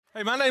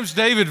Hey, my name's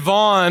David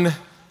Vaughn.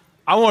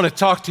 I want to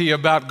talk to you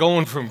about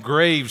going from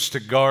graves to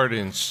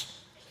gardens.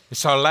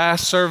 It's our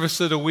last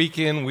service of the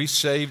weekend. We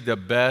saved the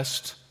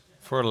best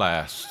for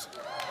last.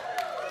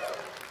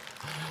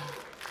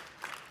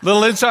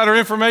 Little insider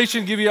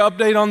information, give you an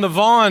update on the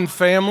Vaughn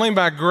family.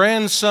 My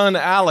grandson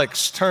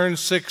Alex turned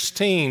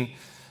 16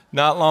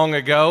 not long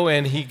ago,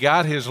 and he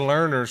got his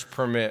learner's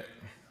permit.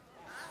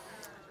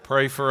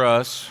 Pray for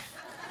us.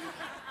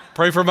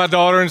 Pray for my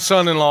daughter and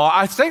son-in-law.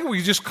 I think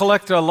we just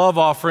collect a love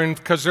offering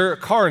because their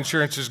car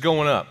insurance is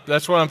going up.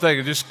 That's what I'm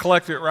thinking. Just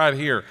collect it right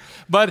here.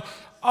 But,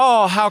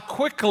 how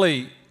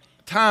quickly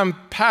time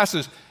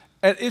passes.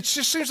 And it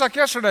just seems like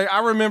yesterday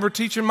I remember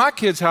teaching my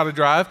kids how to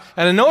drive.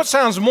 And I know it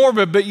sounds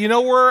morbid, but you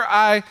know where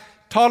I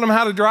taught them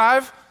how to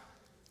drive?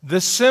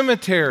 The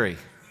cemetery.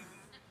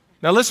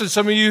 Now listen,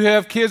 some of you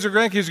have kids or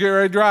grandkids get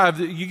ready to drive.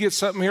 You get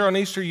something here on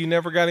Easter you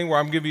never got anywhere.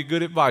 I'm going to give you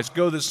good advice.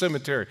 Go to the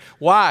cemetery.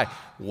 Why?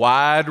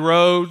 Wide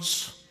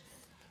roads,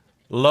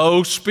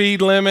 low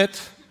speed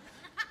limit,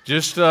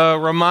 just a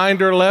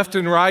reminder left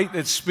and right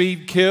that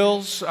speed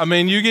kills. I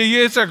mean,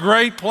 it's a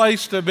great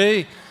place to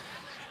be.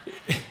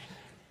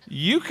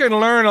 You can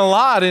learn a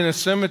lot in a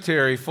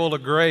cemetery full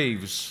of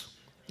graves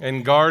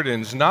and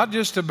gardens, not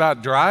just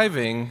about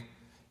driving.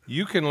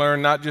 You can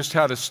learn not just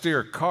how to steer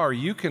a car,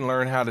 you can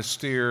learn how to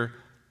steer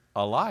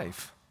a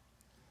life.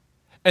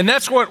 And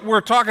that's what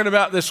we're talking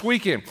about this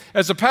weekend.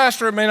 As a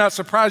pastor, it may not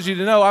surprise you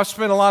to know I've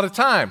spent a lot of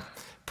time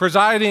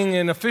presiding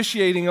and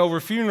officiating over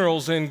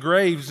funerals and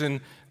graves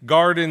and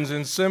gardens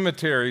and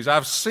cemeteries.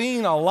 I've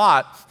seen a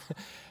lot,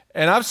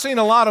 and I've seen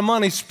a lot of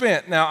money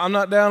spent. Now, I'm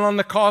not down on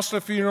the cost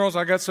of funerals.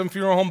 I got some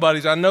funeral home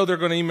buddies. I know they're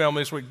going to email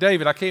me this week.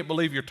 David, I can't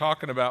believe you're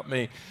talking about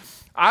me.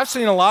 I've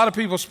seen a lot of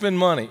people spend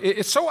money.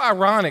 It's so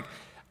ironic.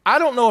 I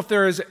don't know if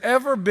there has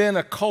ever been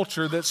a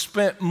culture that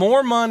spent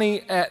more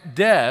money at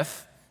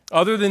death,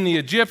 other than the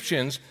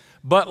Egyptians,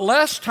 but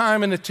less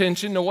time and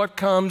attention to what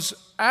comes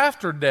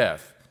after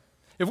death.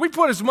 If we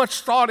put as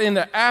much thought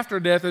into after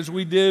death as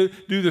we do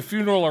the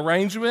funeral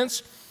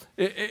arrangements,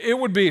 it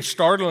would be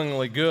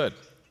startlingly good.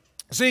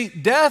 See,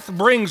 death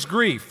brings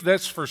grief,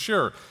 that's for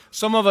sure.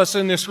 Some of us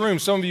in this room,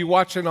 some of you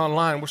watching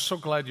online, we're so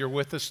glad you're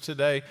with us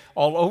today,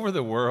 all over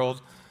the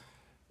world.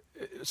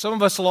 Some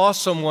of us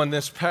lost someone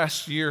this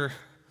past year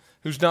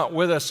who's not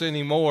with us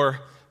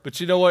anymore,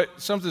 but you know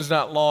what? Something's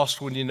not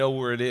lost when you know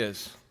where it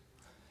is.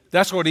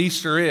 That's what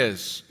Easter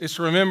is. It's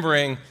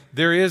remembering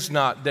there is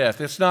not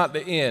death. It's not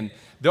the end.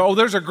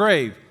 There's a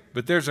grave,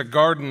 but there's a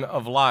garden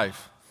of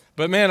life.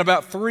 But man,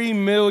 about 3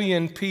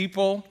 million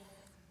people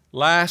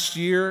last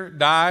year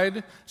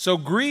died. So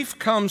grief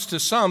comes to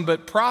some,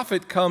 but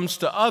profit comes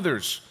to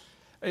others.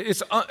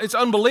 It's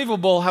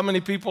unbelievable how many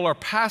people are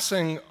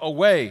passing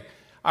away.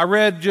 I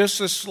read just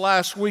this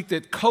last week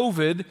that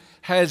COVID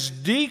has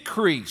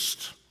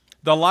decreased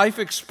the life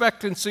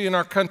expectancy in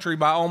our country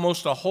by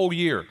almost a whole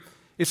year.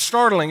 It's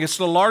startling. It's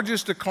the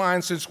largest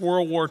decline since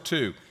World War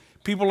II.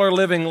 People are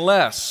living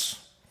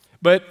less,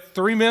 but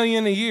 3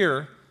 million a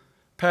year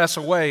pass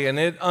away, and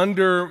it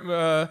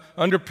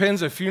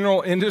underpins a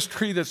funeral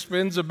industry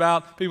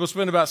that people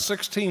spend about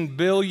 $16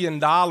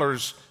 billion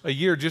a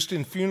year just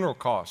in funeral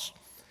costs.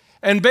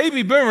 And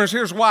baby boomers,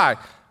 here's why.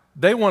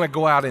 They want to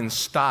go out in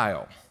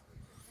style.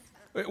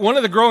 One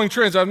of the growing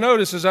trends I've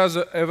noticed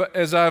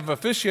as I've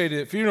officiated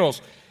at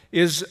funerals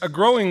is a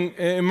growing,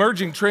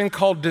 emerging trend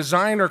called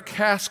designer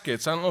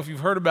caskets. I don't know if you've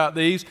heard about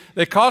these.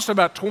 They cost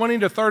about $20,000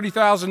 to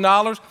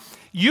 $30,000.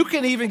 You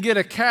can even get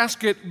a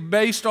casket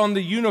based on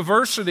the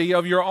university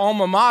of your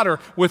alma mater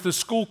with the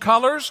school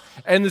colors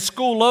and the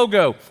school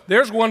logo.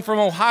 There's one from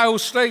Ohio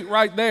State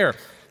right there.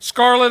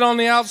 Scarlet on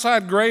the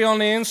outside, gray on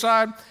the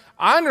inside.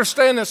 I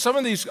understand that some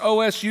of these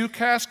OSU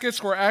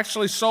caskets were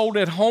actually sold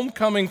at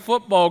homecoming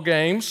football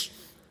games.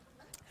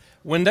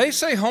 When they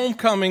say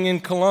homecoming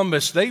in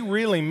Columbus, they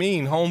really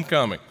mean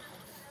homecoming.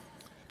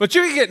 But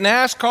you can get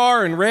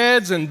NASCAR and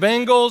Reds and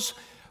Bengals,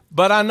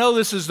 but I know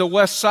this is the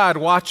West Side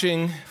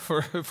watching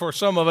for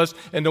some of us,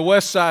 and the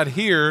West Side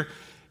here,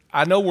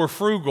 I know we're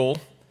frugal,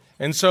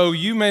 and so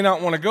you may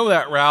not want to go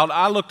that route.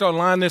 I looked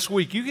online this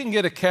week. You can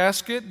get a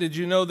casket, did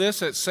you know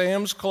this, at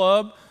Sam's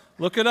Club?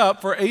 Look it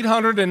up, for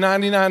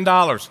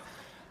 $899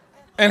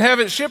 and have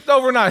it shipped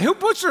overnight. Who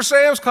puts their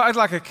Sam's Club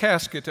like a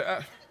casket?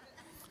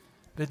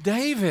 But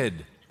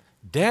David,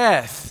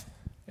 death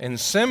and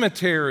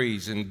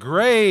cemeteries and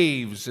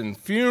graves and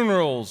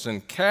funerals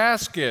and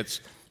caskets,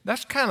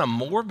 that's kind of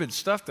morbid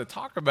stuff to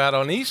talk about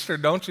on Easter,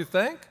 don't you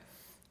think?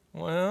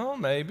 Well,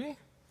 maybe.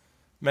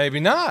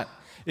 Maybe not.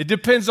 It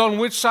depends on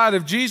which side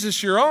of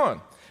Jesus you're on.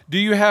 Do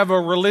you have a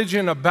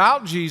religion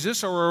about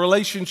Jesus or a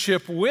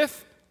relationship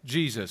with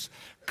Jesus?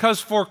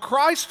 Because for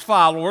Christ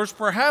followers,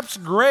 perhaps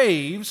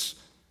graves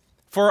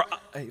for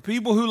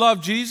people who love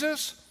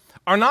Jesus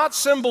are not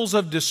symbols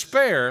of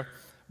despair,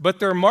 but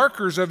they're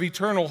markers of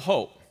eternal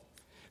hope.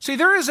 See,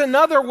 there is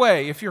another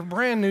way. If you're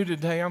brand new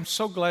today, I'm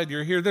so glad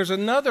you're here. There's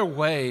another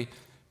way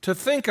to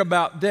think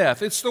about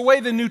death. It's the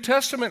way the New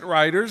Testament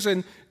writers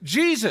and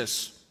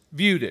Jesus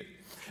viewed it.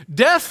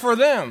 Death for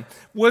them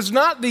was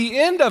not the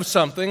end of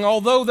something,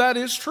 although that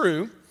is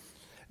true.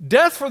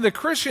 Death for the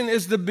Christian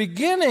is the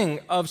beginning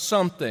of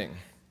something.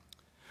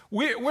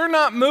 We're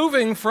not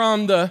moving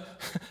from the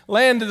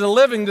land of the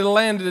living to the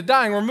land of the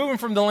dying. We're moving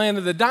from the land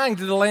of the dying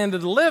to the land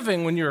of the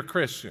living when you're a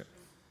Christian.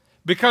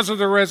 Because of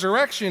the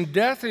resurrection,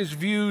 death is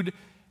viewed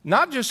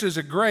not just as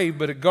a grave,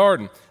 but a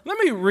garden. Let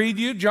me read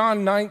you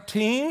John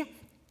 19.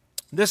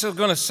 This is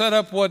going to set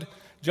up what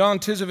John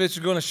Tizovich is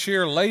going to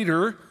share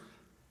later.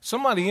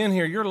 Somebody in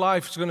here, your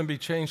life is going to be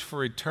changed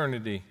for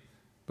eternity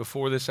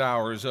before this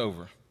hour is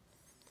over,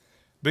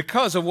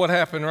 because of what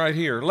happened right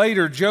here.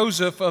 Later,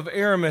 Joseph of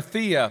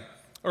Arimathea,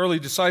 early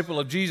disciple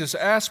of Jesus,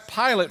 asked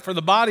Pilate for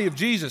the body of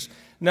Jesus.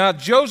 Now,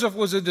 Joseph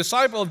was a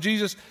disciple of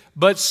Jesus,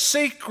 but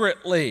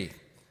secretly,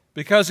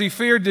 because he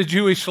feared the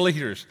Jewish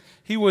leaders.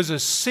 He was a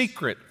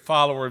secret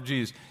follower of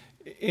Jesus.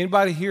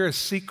 Anybody here a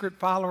secret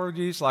follower of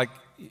Jesus? Like,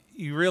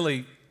 you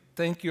really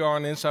think you are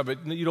on the inside,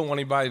 but you don't want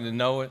anybody to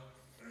know it?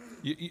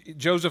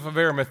 Joseph of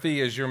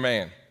Arimathea is your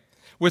man.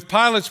 With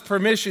Pilate's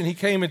permission, he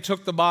came and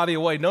took the body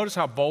away. Notice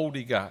how bold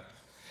he got.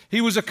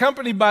 He was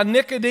accompanied by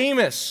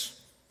Nicodemus,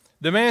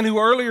 the man who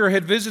earlier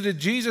had visited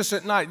Jesus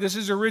at night. This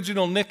is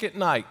original Nick at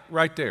night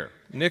right there.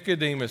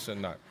 Nicodemus at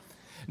night.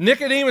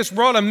 Nicodemus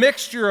brought a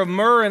mixture of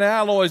myrrh and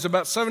aloes,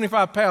 about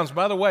 75 pounds.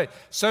 By the way,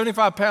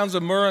 75 pounds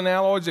of myrrh and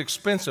aloes is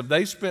expensive.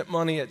 They spent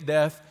money at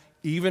death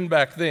even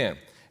back then.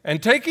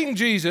 And taking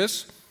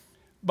Jesus'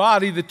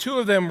 body, the two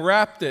of them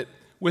wrapped it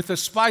with the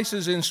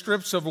spices in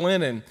strips of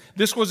linen.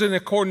 This was in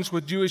accordance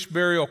with Jewish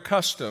burial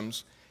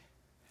customs.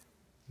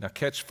 Now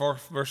catch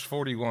verse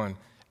 41.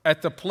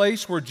 At the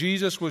place where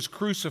Jesus was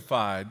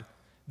crucified,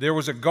 there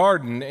was a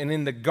garden, and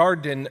in the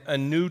garden a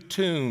new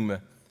tomb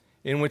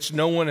in which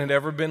no one had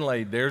ever been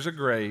laid. There's a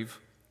grave,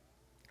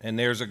 and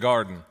there's a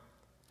garden.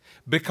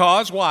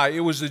 Because, why? It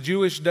was the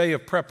Jewish day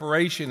of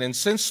preparation, and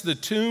since the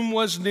tomb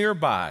was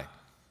nearby,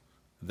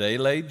 they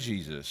laid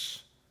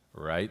Jesus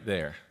right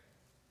there.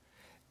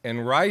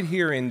 And right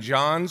here in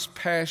John's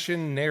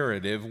passion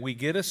narrative, we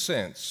get a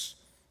sense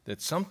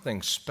that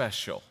something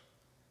special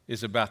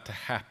is about to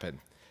happen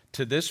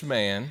to this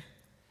man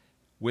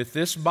with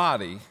this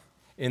body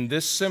in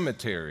this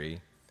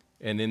cemetery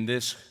and in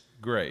this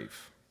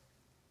grave.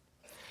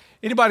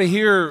 Anybody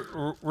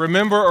here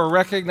remember or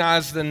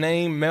recognize the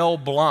name Mel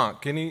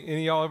Blanc? Any of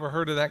y'all ever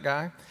heard of that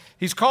guy?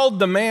 He's called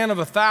the man of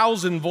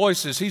 1,000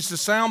 voices. He's the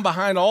sound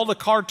behind all the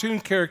cartoon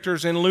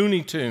characters in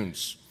Looney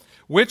Tunes,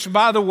 which,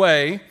 by the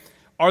way,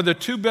 are the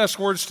two best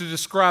words to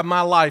describe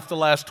my life the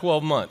last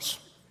 12 months.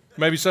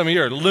 Maybe some of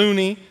you are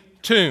Looney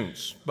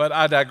Tunes, but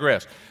I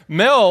digress.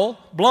 Mel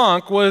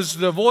Blanc was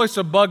the voice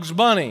of Bugs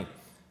Bunny,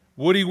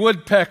 Woody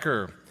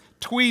Woodpecker,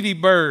 Tweety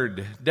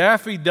Bird,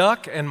 Daffy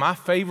Duck, and my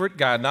favorite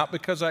guy, not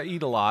because I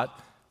eat a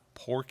lot,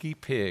 Porky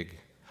Pig.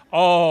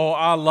 Oh,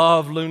 I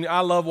love Looney. I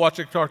love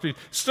watching cartoons.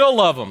 Still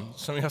love them.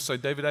 Some of y'all say,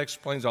 David, that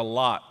explains a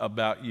lot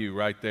about you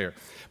right there.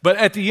 But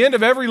at the end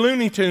of every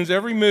Looney Tunes,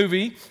 every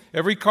movie,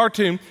 every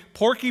cartoon,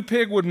 Porky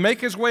Pig would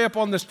make his way up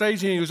on the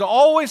stage, and he would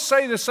always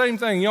say the same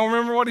thing. Y'all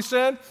remember what he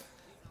said?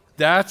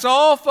 That's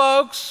all,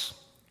 folks.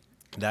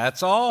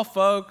 That's all,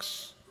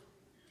 folks.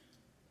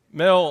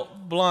 Mel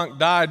Blanc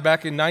died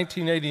back in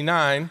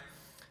 1989,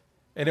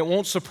 and it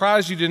won't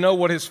surprise you to know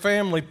what his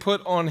family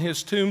put on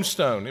his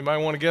tombstone.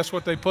 Anybody want to guess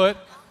what they put?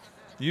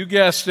 You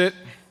guessed it.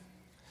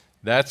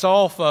 That's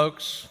all,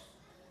 folks.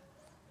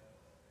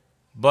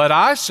 But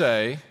I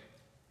say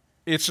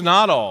it's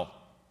not all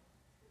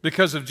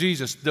because of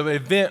Jesus, the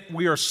event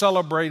we are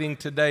celebrating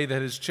today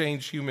that has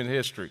changed human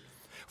history.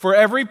 For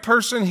every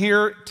person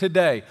here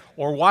today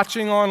or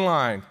watching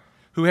online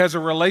who has a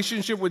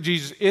relationship with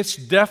Jesus, it's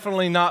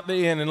definitely not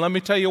the end. And let me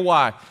tell you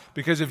why.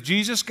 Because if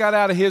Jesus got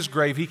out of his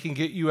grave, he can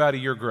get you out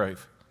of your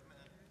grave.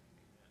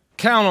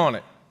 Count on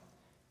it.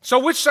 So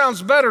which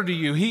sounds better to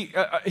you?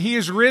 He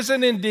is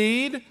risen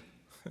indeed?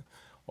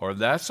 Or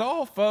that's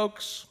all,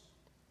 folks.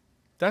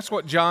 That's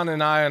what John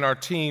and I and our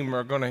team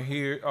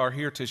are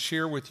here to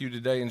share with you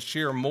today, and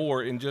share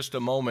more in just a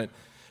moment.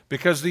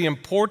 Because the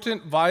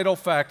important, vital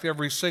fact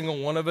every single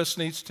one of us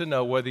needs to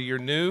know, whether you're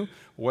new,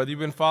 whether you've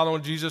been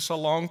following Jesus a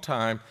long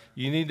time,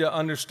 you need to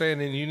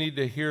understand and you need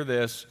to hear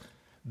this.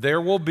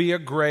 There will be a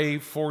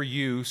grave for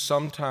you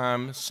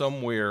sometime,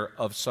 somewhere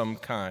of some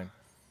kind.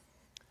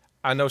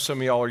 I know some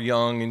of y'all are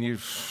young and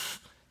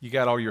you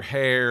got all your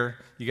hair,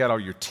 you got all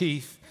your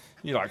teeth,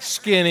 you're like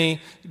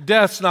skinny.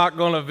 Death's not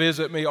going to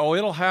visit me. Oh,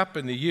 it'll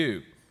happen to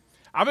you.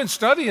 I've been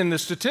studying the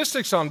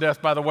statistics on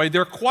death, by the way.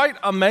 They're quite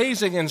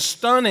amazing and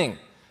stunning.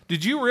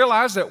 Did you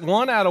realize that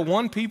 1 out of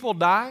 1 people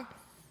die?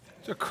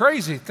 It's a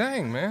crazy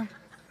thing, man.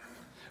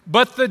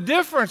 But the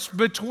difference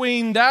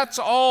between that's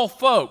all,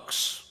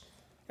 folks,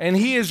 and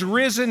he is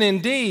risen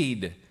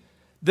indeed,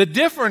 the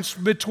difference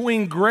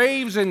between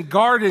graves and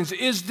gardens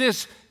is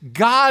this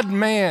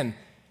God-man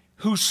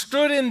who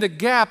stood in the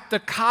gap, the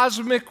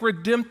cosmic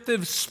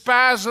redemptive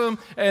spasm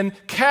and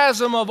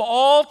chasm of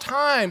all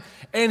time.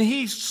 And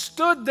he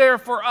stood there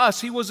for us.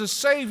 He was a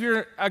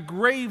Savior, a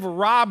grave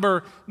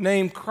robber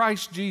named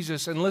Christ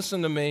Jesus. And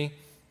listen to me,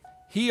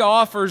 he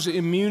offers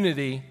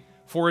immunity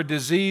for a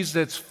disease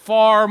that's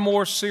far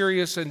more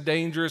serious and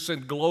dangerous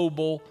and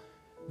global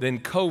than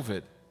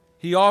COVID.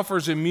 He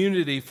offers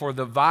immunity for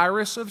the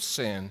virus of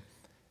sin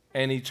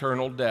and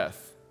eternal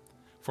death.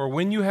 For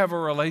when you have a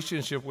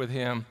relationship with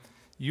him,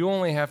 you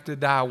only have to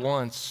die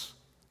once,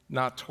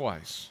 not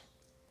twice.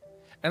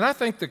 And I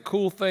think the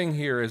cool thing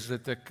here is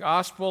that the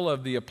gospel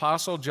of the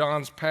Apostle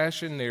John's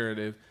passion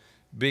narrative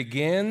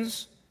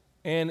begins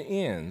and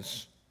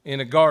ends in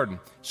a garden.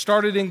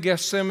 Started in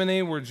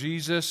Gethsemane, where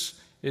Jesus,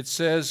 it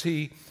says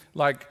he,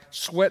 like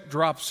sweat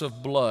drops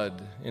of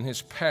blood in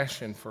his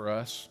passion for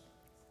us,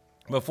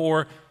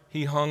 before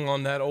he hung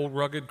on that old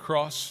rugged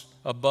cross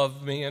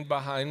above me and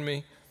behind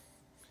me.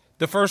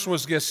 The first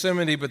was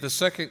Gethsemane, but the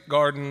second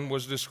garden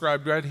was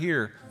described right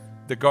here,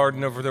 the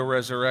garden of the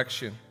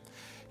resurrection.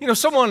 You know,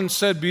 someone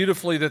said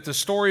beautifully that the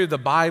story of the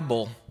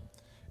Bible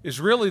is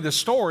really the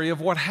story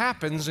of what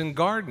happens in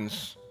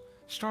gardens.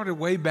 It started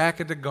way back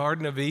at the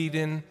Garden of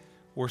Eden,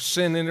 where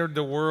sin entered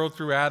the world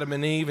through Adam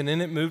and Eve, and then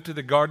it moved to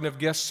the Garden of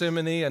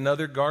Gethsemane,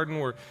 another garden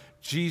where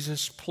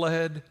Jesus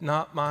pled,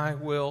 not my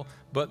will,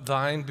 but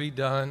thine be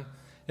done.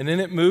 And then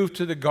it moved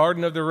to the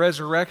Garden of the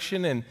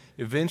Resurrection, and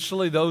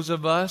eventually those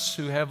of us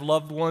who have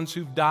loved ones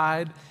who've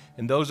died,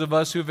 and those of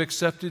us who've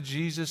accepted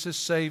Jesus as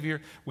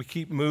Savior, we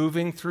keep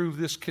moving through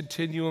this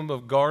continuum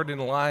of garden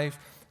life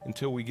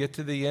until we get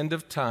to the end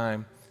of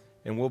time,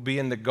 and we'll be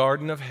in the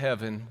Garden of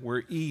Heaven,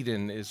 where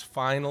Eden is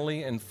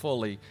finally and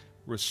fully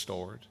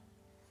restored.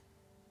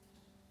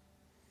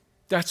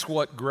 That's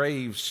what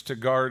Graves to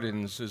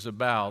Gardens is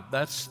about.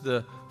 That's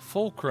the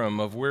fulcrum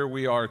of where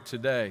we are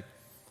today.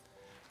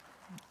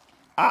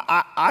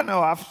 I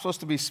know I'm supposed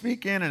to be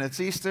speaking, and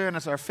it's Easter, and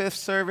it's our fifth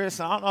service.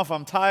 And I don't know if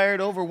I'm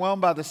tired,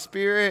 overwhelmed by the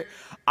Spirit.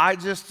 I'm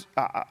just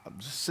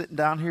sitting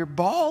down here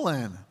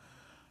bawling.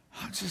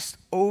 I'm just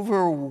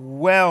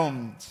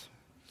overwhelmed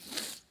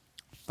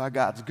by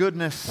God's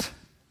goodness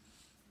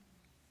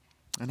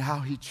and how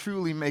he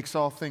truly makes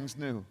all things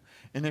new.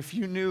 And if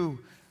you knew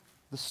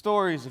the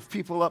stories of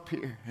people up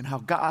here and how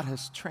God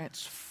has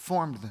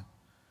transformed them,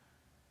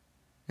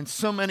 and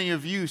so many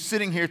of you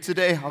sitting here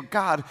today, how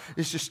God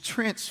is just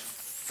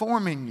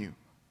transforming you.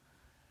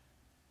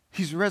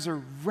 He's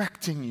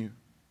resurrecting you,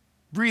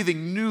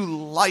 breathing new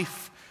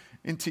life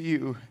into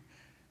you.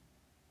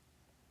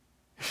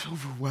 It's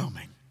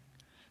overwhelming.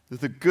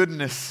 The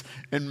goodness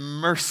and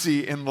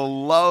mercy and the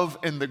love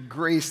and the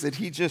grace that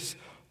he just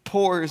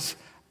pours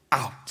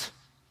out.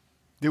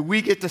 That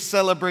we get to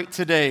celebrate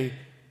today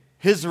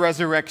his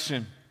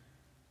resurrection.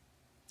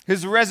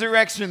 His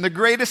resurrection, the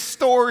greatest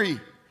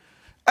story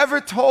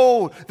ever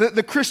told.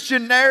 The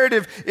Christian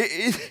narrative,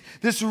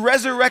 this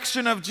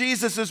resurrection of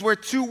Jesus is where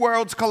two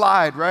worlds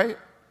collide, right?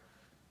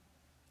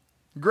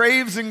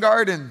 Graves and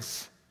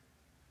gardens.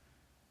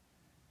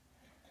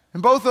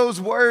 And both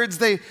those words,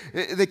 they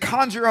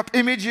conjure up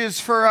images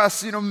for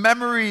us,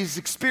 memories,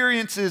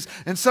 experiences,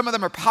 and some of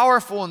them are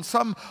powerful and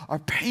some are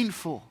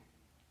painful.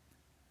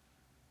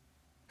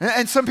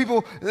 And some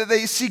people,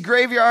 they see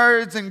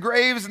graveyards and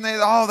graves and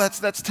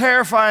that's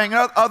terrifying.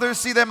 And others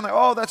see them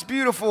and that's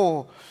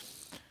beautiful.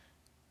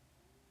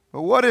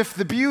 But what if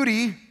the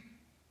beauty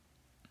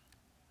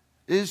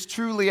is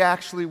truly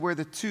actually where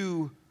the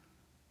two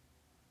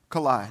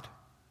collide?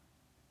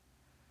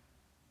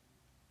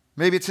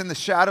 Maybe it's in the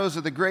shadows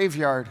of the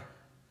graveyard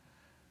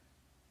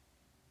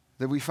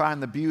that we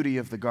find the beauty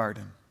of the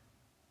garden.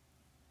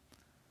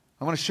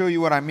 I want to show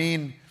you what I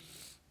mean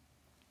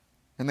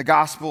in the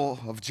Gospel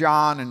of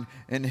John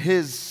and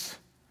his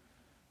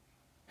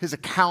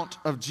account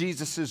of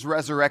Jesus'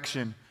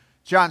 resurrection.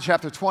 John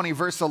chapter 20,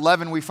 verse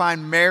 11, we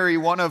find Mary,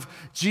 one of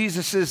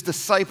Jesus'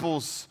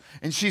 disciples,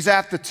 and she's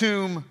at the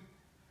tomb,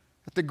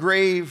 at the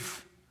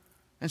grave,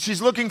 and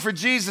she's looking for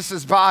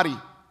Jesus' body.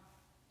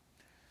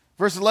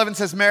 Verse 11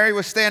 says, Mary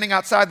was standing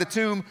outside the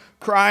tomb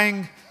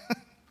crying.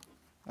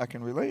 I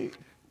can relate.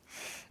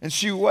 And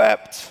she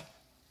wept.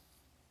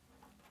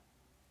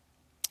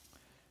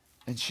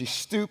 And she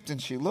stooped and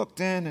she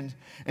looked in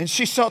and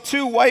she saw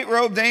two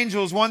white-robed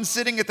angels, one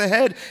sitting at the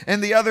head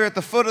and the other at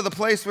the foot of the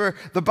place where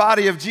the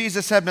body of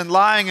Jesus had been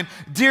lying. And,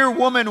 "Dear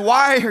woman,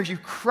 why are you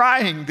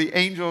crying?" the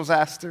angels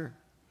asked her.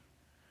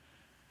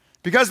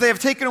 "Because they have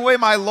taken away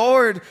my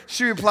Lord,"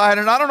 she replied,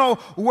 "and I don't know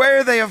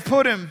where they have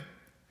put him."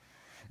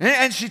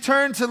 And she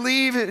turned to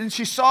leave and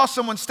she saw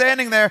someone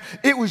standing there.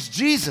 It was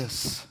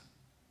Jesus.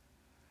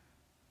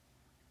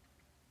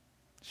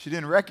 She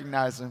didn't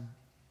recognize him.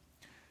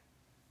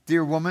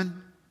 "Dear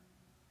woman,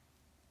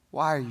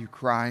 why are you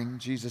crying?"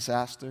 Jesus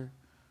asked her.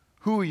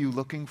 "Who are you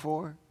looking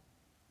for?"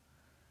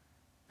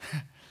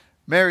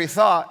 Mary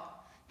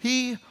thought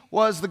he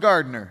was the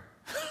gardener.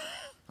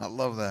 I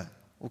love that.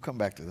 We'll come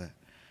back to that.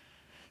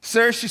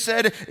 "Sir," she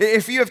said,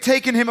 "if you have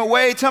taken him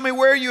away, tell me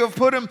where you have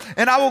put him,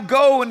 and I will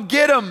go and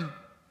get him."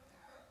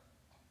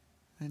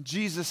 And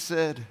Jesus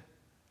said,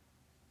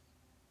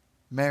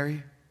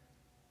 "Mary."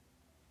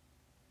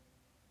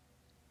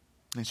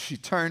 And she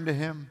turned to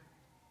him,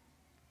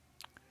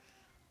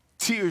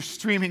 tears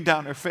streaming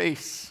down her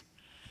face.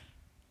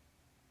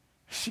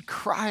 She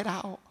cried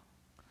out,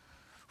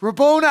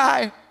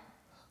 "Rabboni!"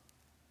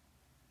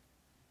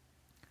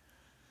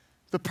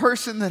 The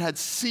person that had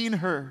seen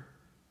her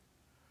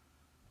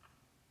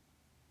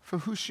for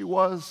who she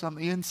was on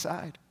the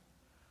inside.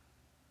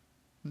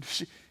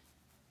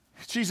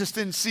 Jesus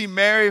didn't see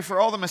Mary for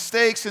all the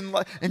mistakes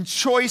and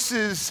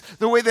choices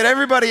the way that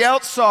everybody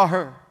else saw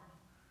her.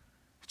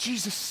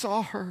 Jesus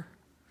saw her.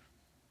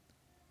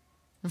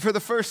 And for the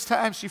first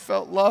time, she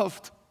felt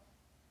loved.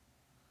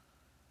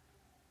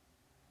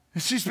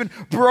 And she's been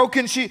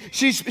broken.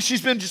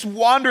 She's been just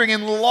wandering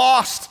and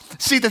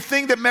lost. See, the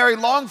thing that Mary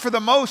longed for the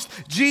most,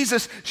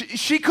 Jesus,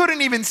 she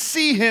couldn't even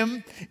see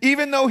him,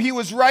 even though he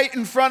was right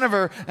in front of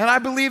her. And I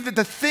believe that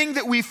the thing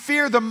that we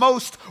fear the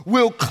most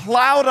will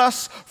cloud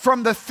us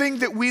from the thing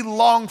that we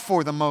long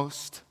for the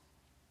most.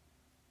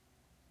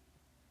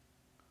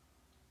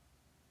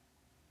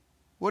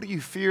 What do you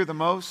fear the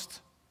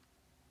most?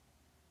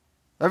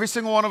 Every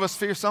single one of us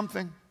fears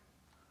something.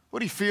 What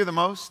do you fear the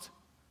most?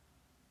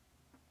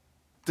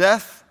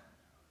 Death?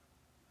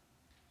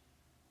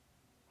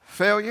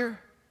 Failure?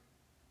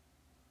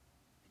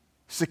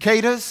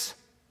 Cicadas?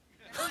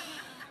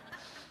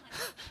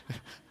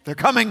 They're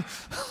coming.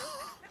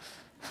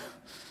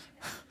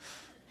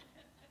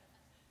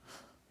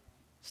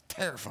 It's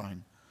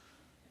terrifying.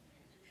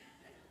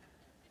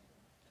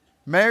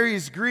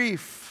 Mary's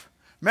grief,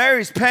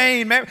 Mary's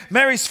pain,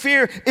 Mary's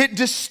fear, it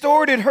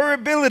distorted her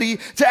ability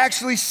to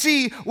actually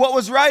see what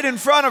was right in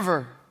front of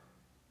her.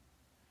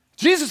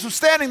 Jesus was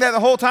standing there the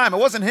whole time. It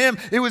wasn't him,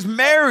 it was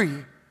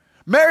Mary.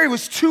 Mary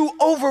was too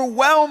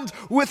overwhelmed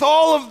with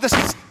all of the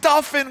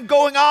stuff and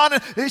going on.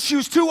 And she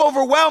was too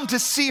overwhelmed to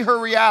see her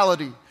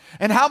reality.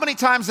 And how many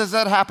times has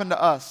that happened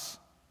to us?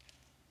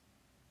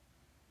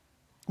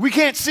 We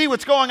can't see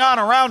what's going on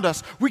around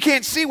us. We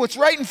can't see what's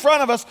right in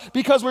front of us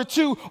because we're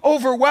too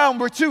overwhelmed.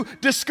 We're too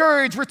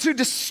discouraged. We're too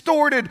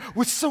distorted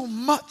with so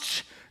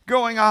much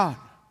going on.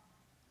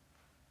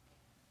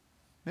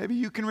 Maybe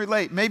you can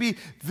relate. Maybe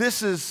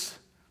this is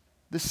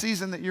the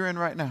season that you're in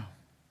right now.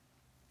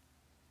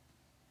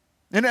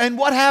 And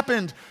what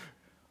happened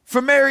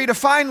for Mary to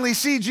finally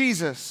see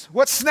Jesus?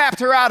 What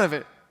snapped her out of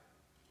it?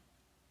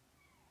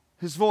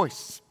 His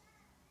voice.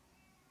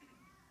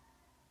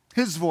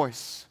 His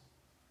voice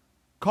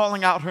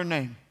calling out her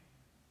name.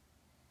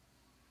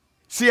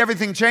 See,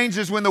 everything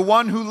changes when the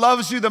one who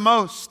loves you the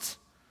most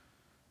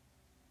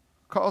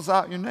calls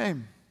out your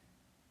name.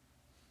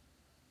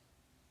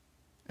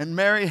 And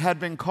Mary had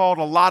been called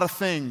a lot of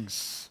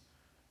things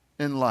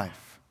in life.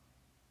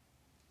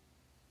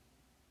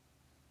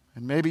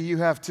 And maybe you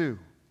have too.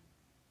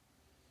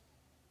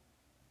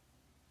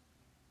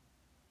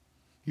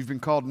 You've been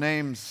called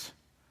names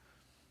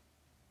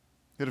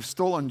that have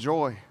stolen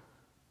joy,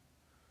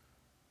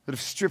 that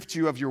have stripped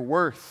you of your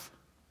worth.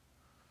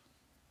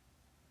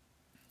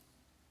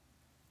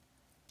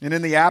 And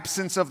in the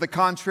absence of the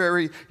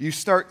contrary, you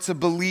start to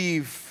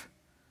believe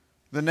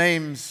the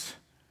names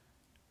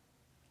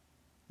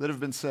that have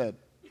been said.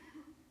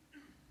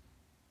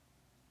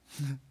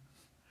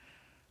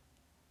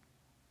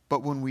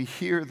 But when we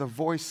hear the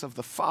voice of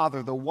the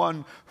Father, the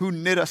one who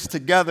knit us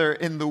together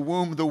in the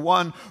womb, the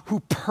one who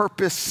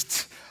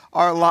purposed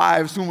our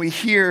lives, when we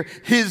hear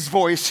his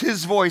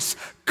voice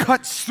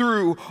cuts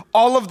through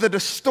all of the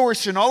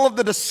distortion, all of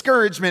the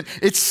discouragement.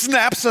 It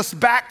snaps us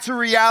back to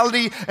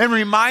reality and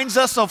reminds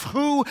us of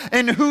who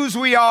and whose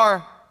we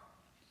are.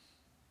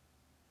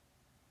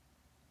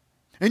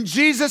 And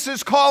Jesus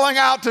is calling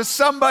out to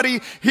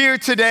somebody here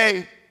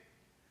today.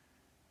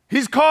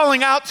 He's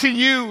calling out to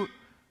you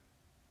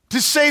to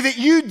say that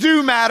you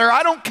do matter.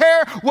 I don't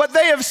care what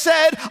they have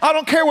said. I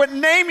don't care what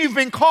name you've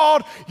been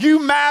called. You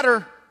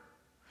matter.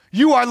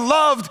 You are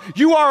loved.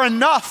 You are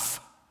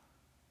enough.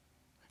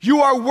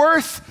 You are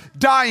worth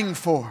dying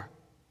for.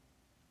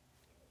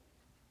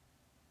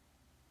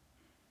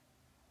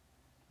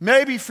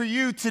 Maybe for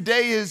you,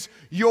 today is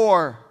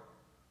your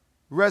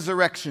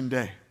resurrection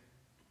day.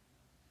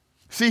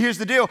 See, here's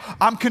the deal.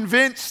 I'm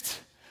convinced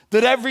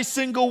that every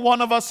single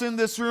one of us in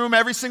this room,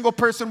 every single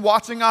person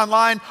watching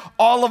online,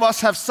 all of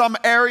us have some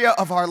area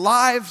of our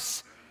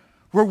lives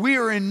where we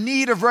are in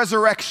need of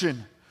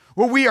resurrection,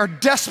 where we are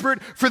desperate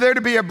for there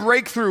to be a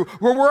breakthrough,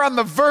 where we're on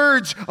the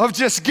verge of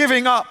just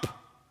giving up.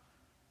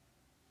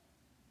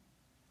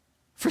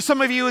 For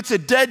some of you, it's a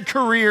dead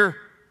career.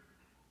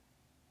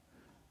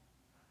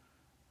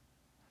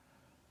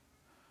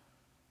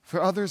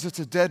 For others, it's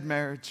a dead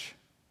marriage.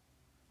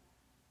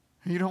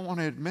 And you don't want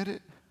to admit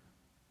it.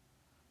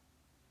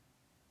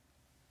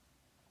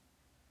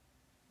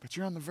 But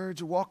you're on the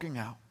verge of walking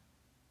out.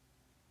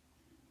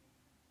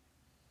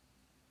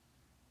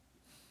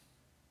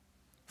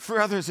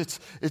 For others,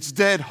 it's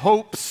dead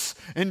hopes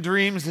and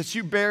dreams that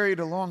you buried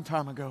a long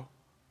time ago.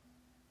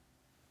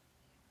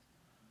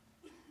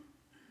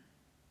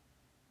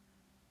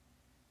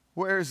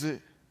 Where is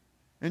it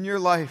in your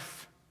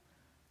life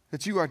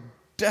that you are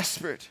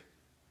desperate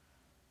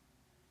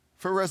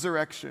for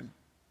resurrection?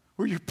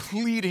 Where you're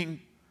pleading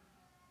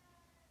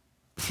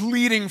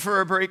for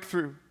a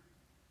breakthrough?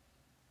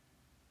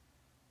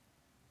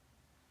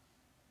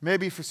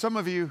 Maybe for some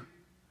of you,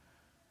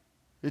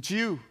 it's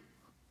you.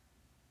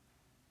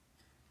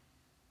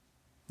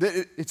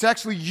 It's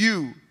actually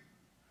you.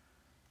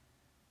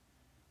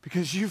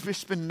 Because you've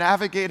just been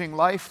navigating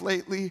life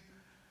lately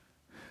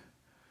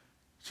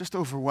just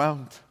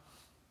overwhelmed.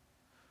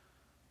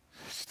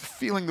 Just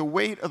feeling the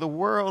weight of the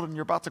world and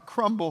you're about to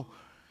crumble.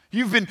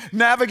 You've been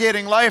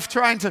navigating life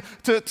trying to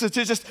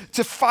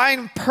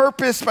find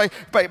purpose by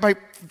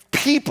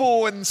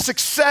people and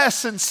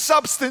success and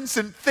substance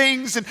and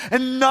things,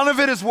 and none of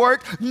it has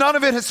worked. None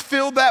of it has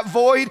filled that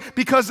void,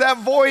 because that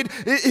void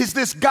is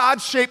this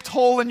God-shaped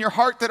hole in your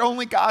heart that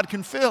only God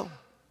can fill.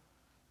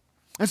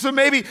 And so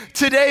maybe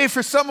today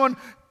for someone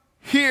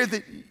here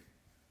that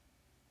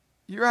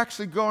you're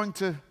actually going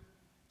to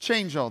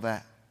change all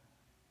that.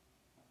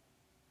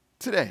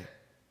 Today.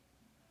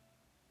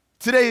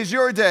 Today is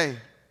your day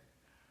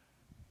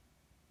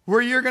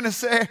where you're going to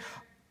say,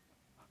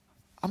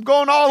 I'm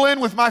going all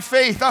in with my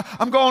faith.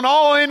 I'm going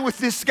all in with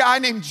this guy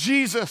named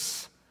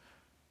Jesus.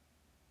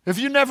 If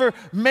you never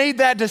made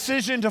that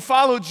decision to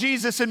follow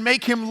Jesus and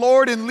make him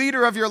Lord and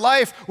leader of your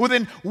life, well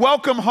then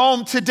welcome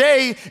home.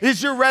 Today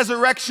is your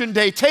resurrection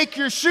day. Take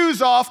your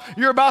shoes off.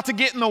 You're about to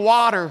get in the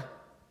water.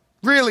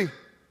 Really.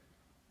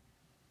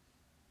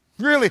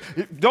 Really.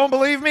 Don't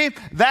believe me?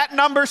 That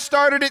number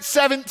started at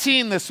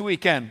 17 this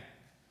weekend.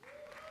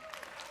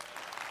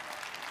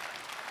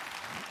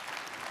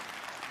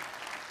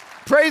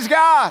 Praise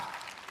God.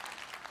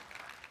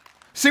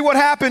 See what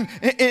happened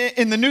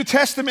in the New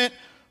Testament,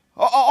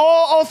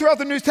 all throughout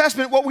the New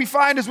Testament, what we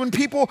find is when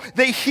people,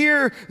 they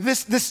hear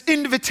this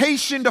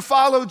invitation to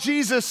follow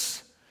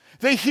Jesus,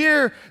 they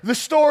hear the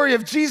story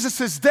of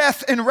Jesus'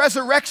 death and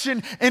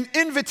resurrection and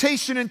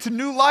invitation into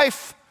new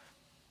life,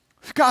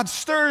 God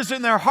stirs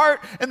in their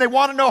heart and they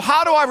want to know,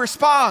 how do I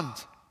respond?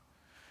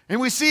 And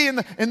we see in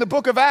the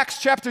book of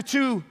Acts chapter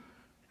 2,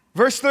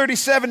 verse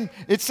 37,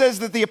 it says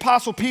that the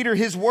Apostle Peter,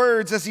 his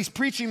words as he's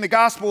preaching the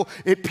gospel,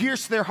 it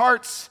pierced their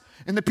hearts.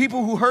 And the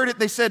people who heard it,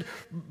 they said,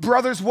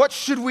 brothers, what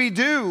should we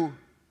do?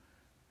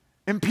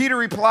 And Peter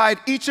replied,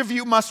 each of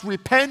you must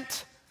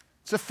repent.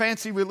 It's a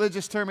fancy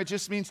religious term. It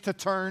just means to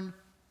turn.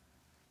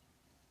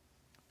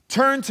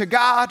 Turn to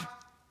God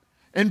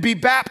and be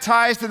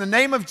baptized in the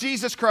name of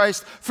Jesus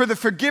Christ for the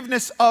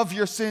forgiveness of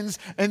your sins,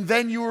 and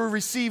then you will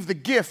receive the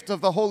gift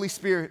of the Holy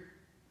Spirit.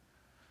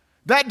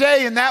 That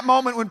day, in that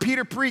moment when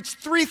Peter preached,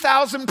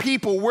 3,000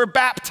 people were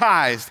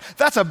baptized.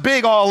 That's a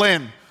big all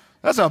in.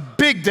 That's a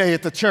big day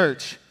at the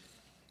church.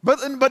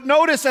 But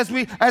notice as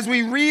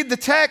we read the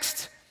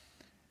text,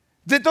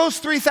 that those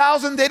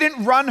 3,000, they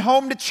didn't run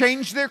home to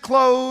change their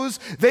clothes.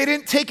 They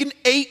didn't take an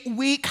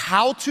 8-week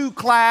how-to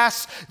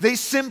class. They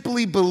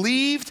simply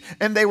believed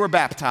and they were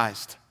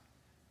baptized.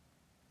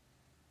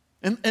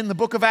 In the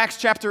book of Acts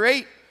chapter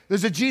 8,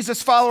 there's a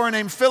Jesus follower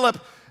named Philip,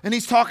 and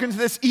he's talking to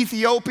this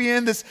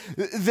Ethiopian,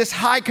 this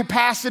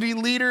high-capacity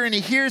leader, and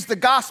he hears the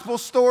gospel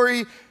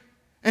story,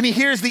 and he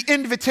hears the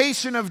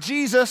invitation of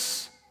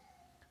Jesus,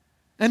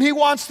 and he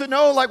wants to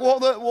know, like, well,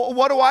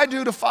 what do I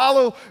do to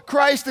follow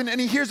Christ? And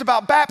he hears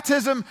about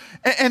baptism,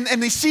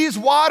 and he sees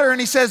water, and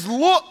he says,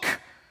 look,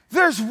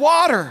 there's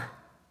water.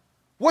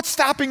 What's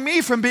stopping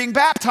me from being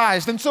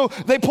baptized? And so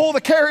they pull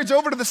the carriage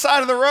over to the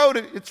side of the road.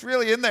 It's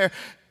really in there.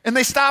 And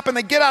they stop and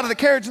they get out of the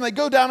carriage and they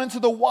go down into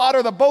the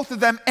water, the both of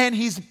them, and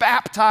he's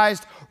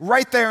baptized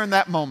right there in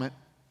that moment.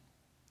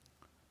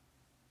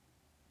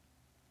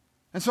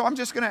 And so I'm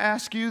just going to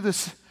ask you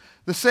the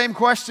same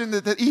question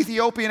that the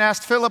Ethiopian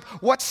asked Philip.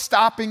 What's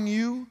stopping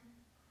you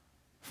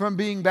from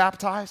being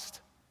baptized?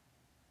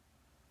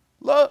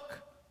 Look,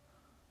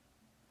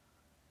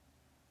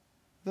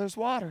 there's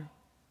water.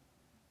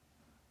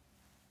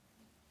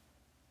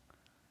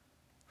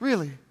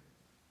 Really?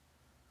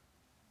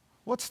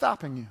 What's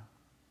stopping you?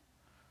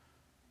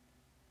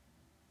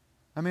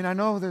 I mean, I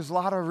know there's a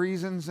lot of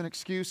reasons and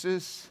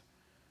excuses.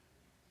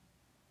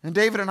 And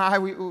David and I,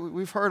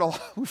 we've heard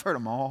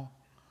them all.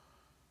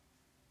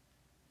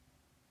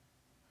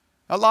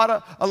 A lot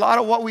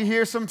of what we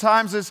hear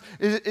sometimes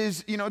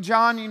is you know,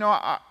 John, you know,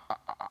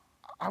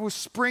 I was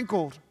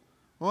sprinkled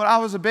when I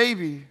was a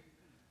baby.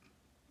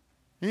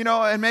 You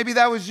know, and maybe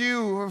that was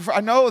you. I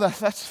know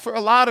that's for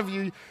a lot of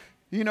you.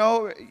 You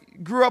know,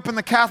 grew up in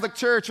the Catholic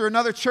Church or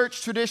another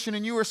church tradition,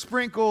 and you were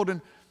sprinkled,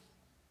 and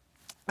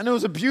it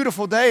was a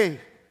beautiful day.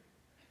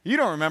 You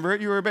don't remember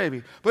it, you were a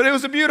baby. But it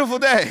was a beautiful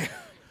day.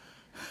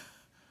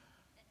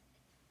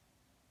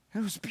 It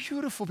was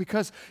beautiful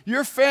because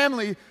your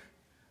family,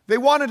 they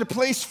wanted to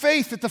place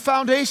faith at the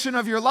foundation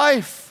of your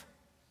life.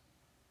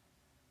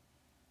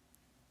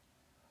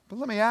 But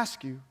let me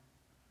ask you,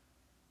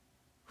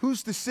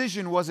 whose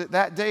decision was it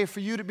that day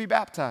for you to be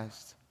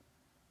baptized?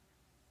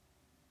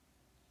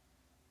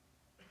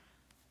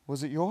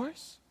 Was it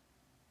yours?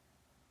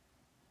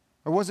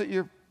 Or was it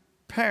your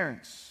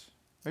parents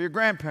or your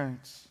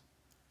grandparents?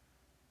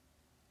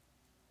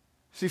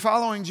 See,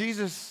 following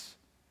Jesus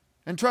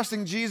and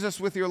trusting Jesus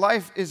with your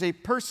life is a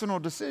personal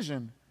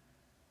decision.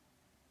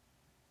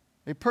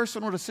 A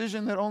personal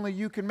decision that only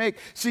you can make.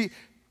 See,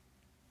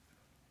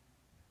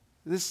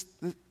 this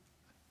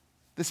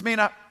may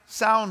not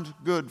sound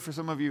good for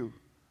some of you,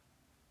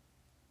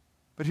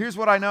 but here's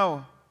what I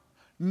know.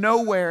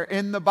 Nowhere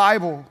in the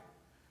Bible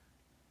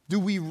do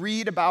we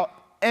read about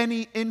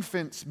any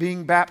infants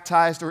being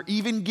baptized or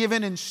even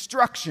given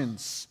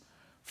instructions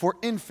for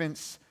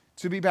infants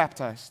to be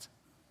baptized.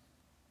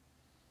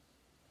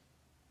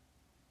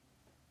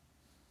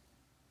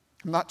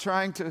 I'm not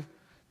trying to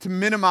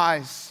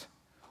minimize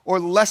or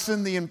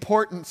lessen the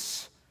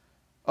importance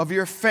of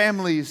your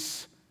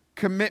family's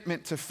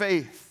commitment to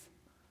faith.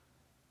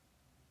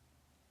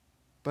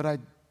 But I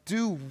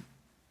do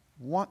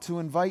want to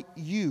invite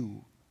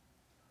you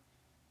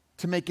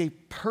to make a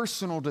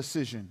personal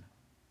decision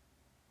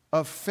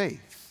of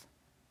faith.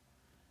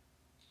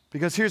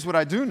 Because here's what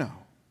I do know.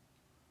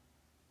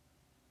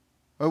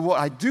 Or what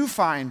I do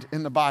find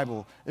in the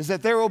Bible is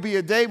that there will be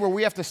a day where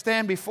we have to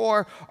stand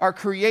before our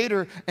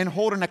Creator and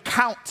hold an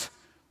account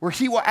where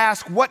He will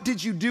ask, what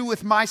did you do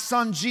with my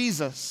son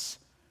Jesus?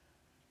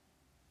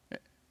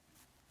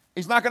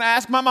 He's not going to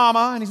ask my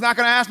mama, and He's not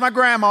going to ask my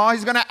grandma.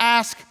 He's going to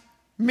ask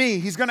me.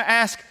 He's going to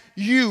ask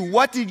you,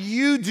 what did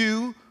you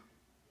do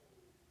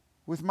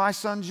with my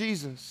son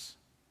Jesus?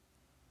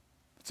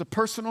 It's a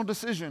personal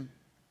decision.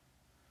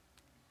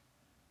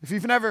 If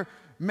you've never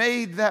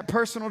made that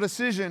personal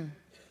decision,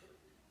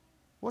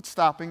 what's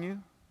stopping you?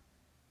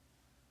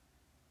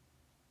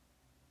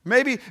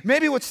 Maybe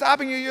what's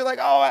stopping you, you're like,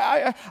 oh,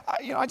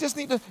 I just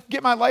need to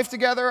get my life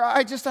together.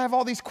 I just have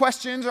all these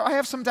questions, or I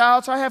have some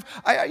doubts. I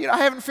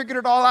haven't figured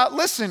it all out.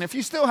 Listen, if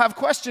you still have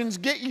questions,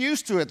 get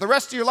used to it. The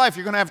rest of your life,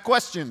 you're going to have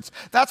questions.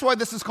 That's why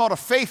this is called a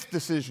faith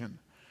decision.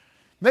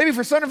 Maybe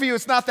for some of you,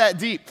 it's not that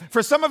deep.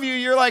 For some of you,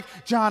 you're like,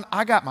 John,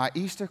 I got my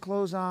Easter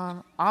clothes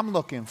on. I'm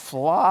looking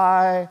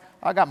fly.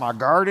 I got my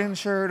garden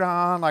shirt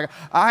on. Like,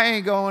 I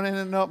ain't going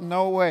in. Nope,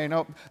 no way.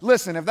 Nope.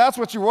 Listen, if that's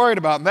what you're worried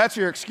about and that's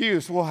your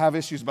excuse, we'll have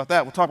issues about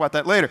that. We'll talk about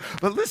that later.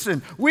 But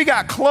listen, we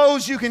got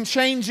clothes you can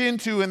change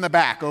into in the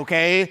back,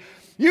 okay?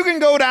 You can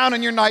go down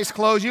in your nice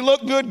clothes. You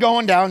look good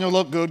going down. You'll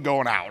look good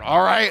going out,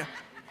 all right?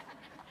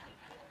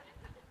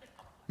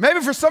 Maybe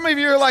for some of you,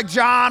 you're like,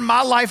 John,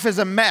 my life is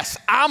a mess.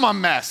 I'm a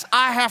mess.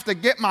 I have to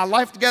get my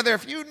life together.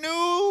 If you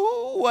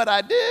knew what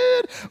I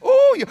did.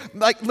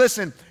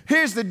 Listen,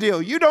 here's the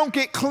deal. You don't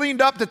get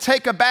cleaned up to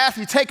take a bath.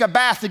 You take a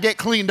bath to get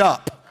cleaned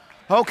up.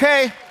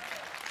 Okay?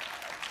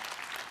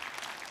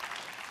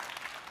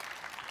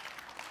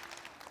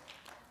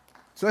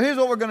 So here's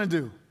what we're going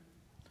to do.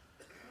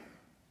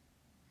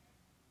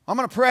 I'm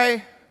going to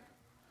pray.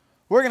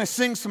 We're going to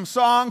sing some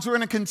songs. We're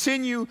going to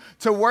continue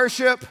to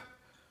worship.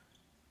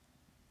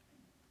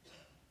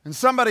 And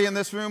somebody in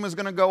this room is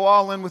going to go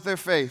all in with their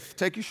faith.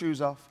 Take your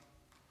shoes off.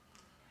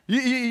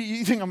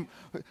 You think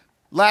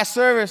last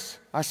service,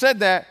 I said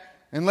that,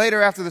 and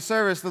later after the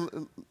service,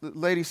 the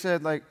lady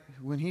said, like,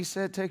 when he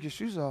said take your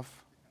shoes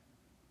off,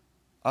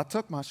 I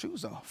took my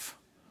shoes off.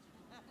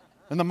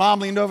 And the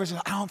mom leaned over and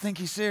said, I don't think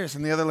he's serious.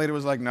 And the other lady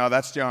was like, no,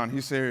 that's John.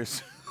 He's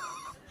serious.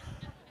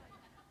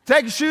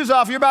 Take your shoes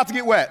off. You're about to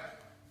get wet.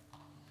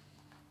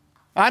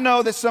 I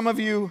know that some of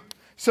you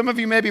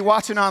may be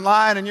watching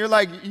online and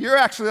you're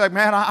actually like,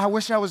 man, I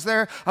wish I was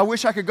there. I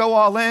wish I could go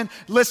all in.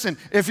 Listen,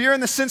 if you're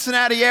in the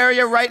Cincinnati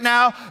area right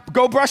now,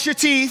 go brush your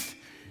teeth,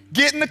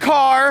 get in the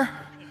car,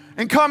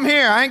 and come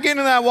here. I ain't getting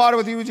in that water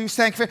with you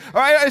stank fish.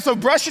 All right, so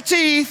brush your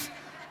teeth,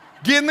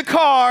 get in the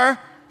car.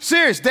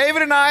 Serious,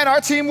 David and I and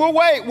our team will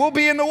wait. We'll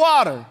be in the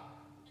water.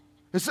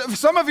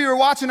 Some of you are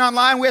watching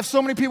online. We have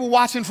so many people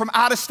watching from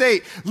out of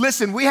state.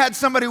 Listen, we had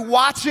somebody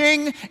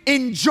watching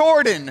in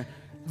Jordan,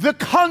 the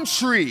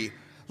country.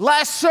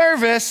 Last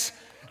service,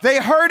 they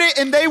heard it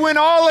and they went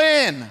all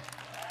in.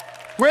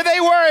 Where they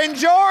were in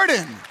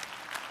Jordan.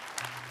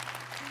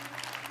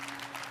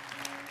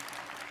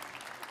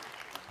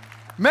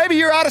 Maybe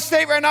you're out of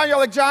state right now. You're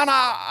like, John,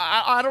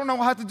 I don't know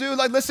what to do.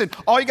 Like, listen,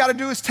 all you got to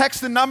do is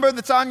text the number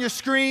that's on your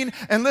screen.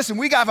 And listen,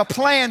 we got a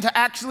plan to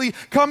actually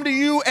come to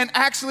you and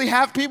actually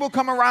have people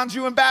come around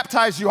you and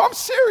baptize you. I'm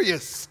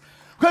serious.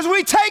 Because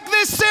we take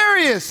this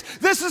serious.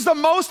 This is the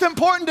most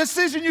important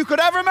decision you could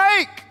ever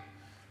make.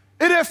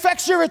 It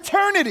affects your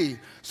eternity.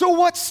 So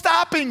what's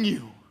stopping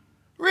you?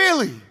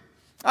 Really?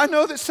 I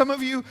know that some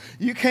of you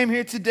came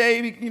here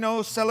today,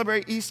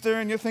 celebrate Easter,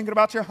 and you're thinking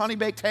about your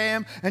honey-baked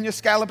ham and your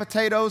scalloped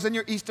potatoes and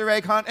your Easter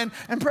egg hunt,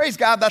 and praise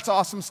God, that's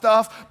awesome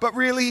stuff. But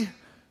really,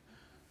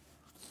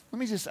 let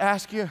me just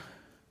ask you,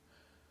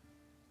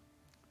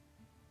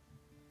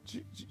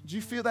 do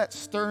you feel that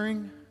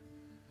stirring,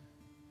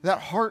 that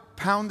heart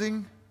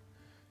pounding,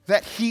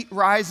 that heat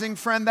rising?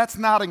 Friend, that's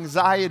not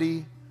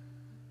anxiety.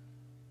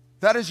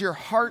 That is your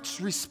heart's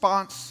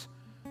response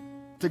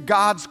to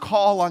God's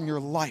call on your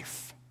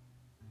life.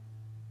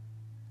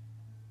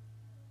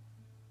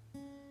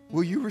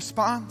 Will you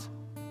respond?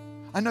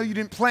 I know you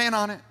didn't plan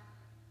on it.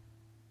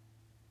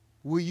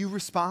 Will you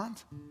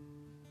respond?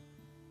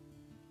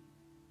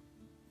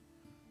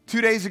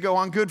 2 days ago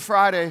on Good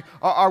Friday,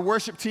 our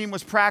worship team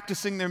was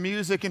practicing their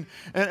music, and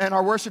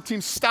our worship team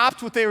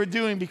stopped what they were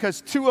doing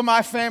because 2 of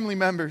my family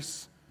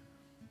members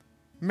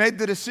made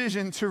the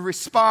decision to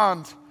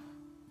respond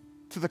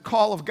to the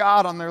call of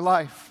God on their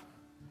life.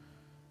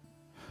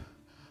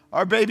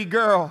 Our baby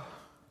girl,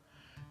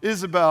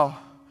 Isabel,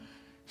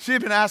 she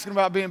had been asking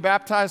about being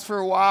baptized for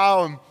a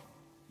while, and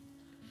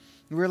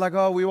we were like,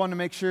 we wanted to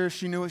make sure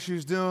she knew what she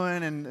was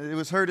doing, and it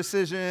was her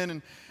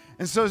decision.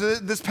 And so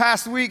this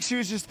past week, she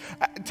was just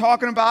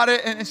talking about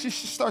it, and she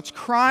starts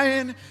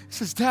crying. She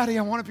says, Daddy,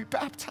 I want to be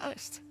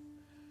baptized.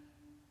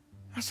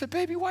 I said,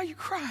 baby, why are you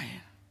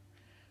crying?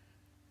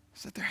 I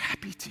said, they're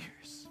happy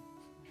tears.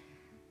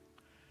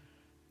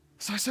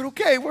 So I said,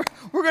 okay, we're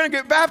going to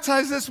get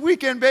baptized this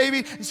weekend,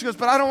 baby. And she goes,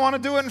 but I don't want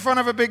to do it in front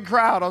of a big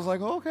crowd. I was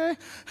like, okay.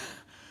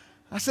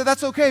 I said,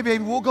 that's okay,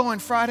 baby. We'll go in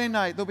Friday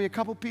night. There'll be a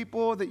couple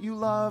people that you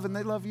love, and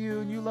they love you,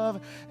 and you love,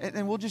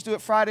 and we'll just do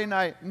it Friday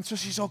night. And so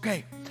she's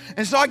okay.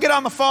 And so I get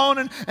on the phone,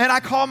 and I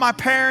call my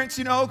parents,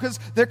 because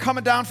they're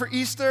coming down for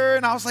Easter.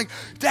 And I was like,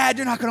 Dad,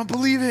 you're not going to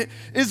believe it.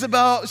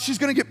 Isabel, she's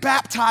going to get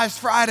baptized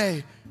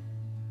Friday.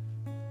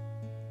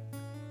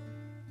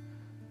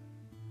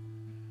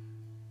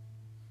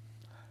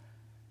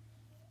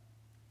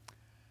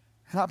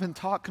 And I've been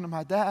talking to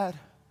my dad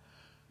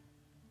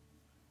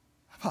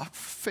about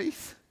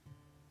faith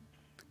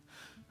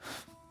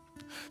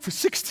for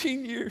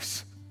 16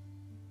 years,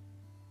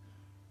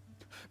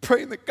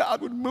 praying that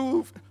God would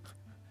move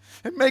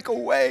and make a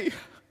way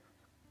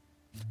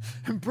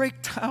and break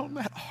down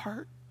that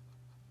heart.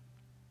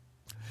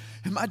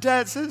 And my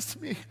dad says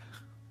to me,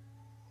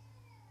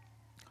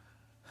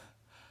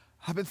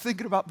 I've been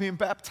thinking about being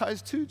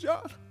baptized too,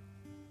 John.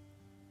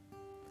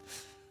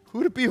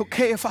 Would it be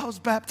okay if I was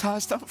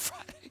baptized on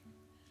Friday?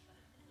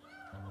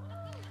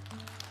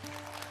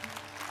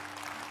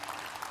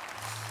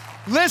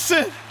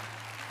 Listen,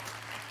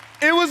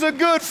 it was a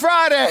good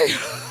Friday.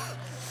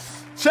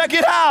 Check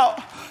it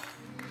out.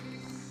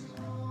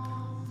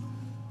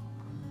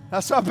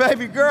 That's our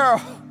baby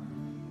girl.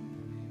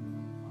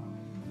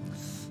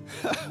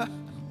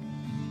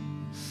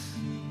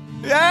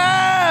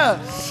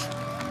 Yes!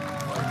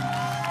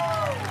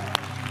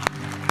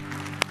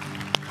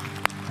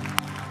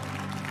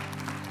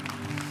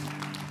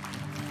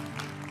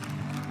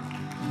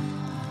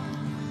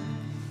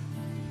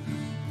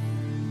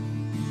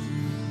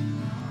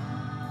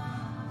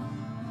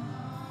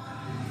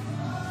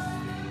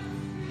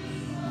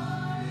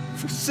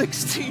 For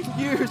 16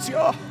 years,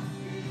 y'all.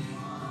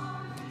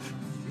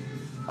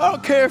 I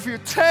don't care if you're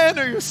 10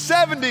 or you're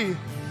 70.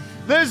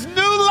 There's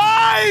new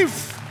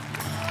life.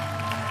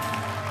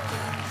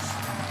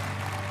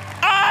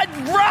 I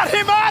brought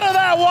him out of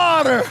that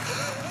water.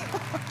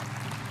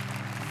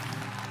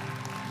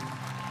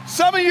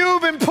 Some of you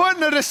have been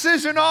putting a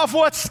decision off.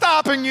 What's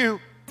stopping you?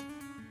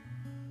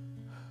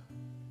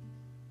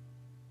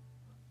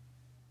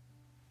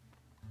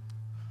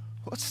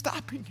 What's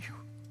stopping you?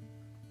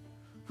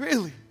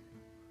 Really?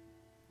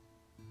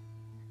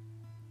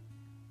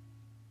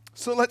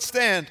 So let's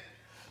stand.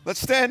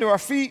 Let's stand to our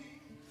feet.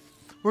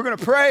 We're going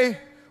to pray.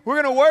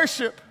 We're going to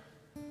worship.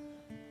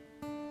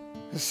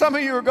 And some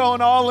of you are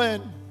going all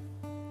in.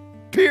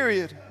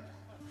 Period.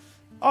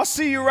 I'll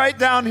see you right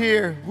down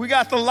here. We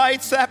got the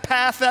lights, that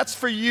path, that's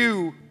for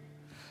you.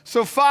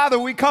 So, Father,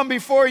 we come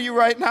before you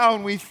right now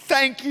and we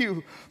thank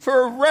you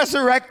for a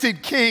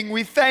resurrected King.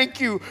 We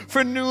thank you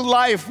for new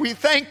life. We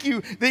thank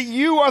you that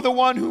you are the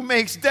one who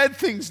makes dead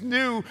things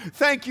new.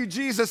 Thank you,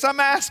 Jesus. I'm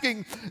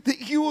asking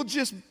that you will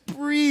just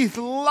breathe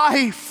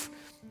life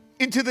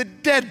into the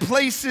dead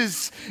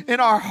places in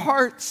our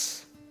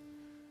hearts.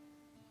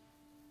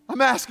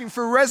 I'm asking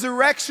for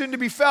resurrection to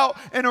be felt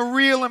in a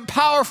real and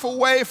powerful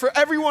way for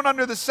everyone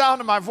under the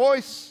sound of my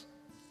voice.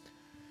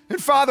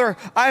 And Father,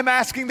 I'm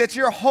asking that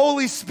your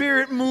Holy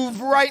Spirit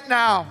move right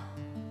now.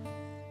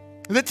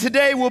 That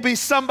today will be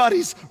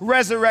somebody's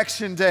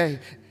resurrection day.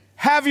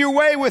 Have your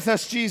way with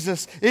us,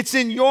 Jesus. It's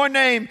in your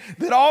name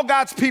that all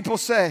God's people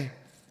say,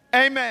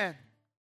 amen.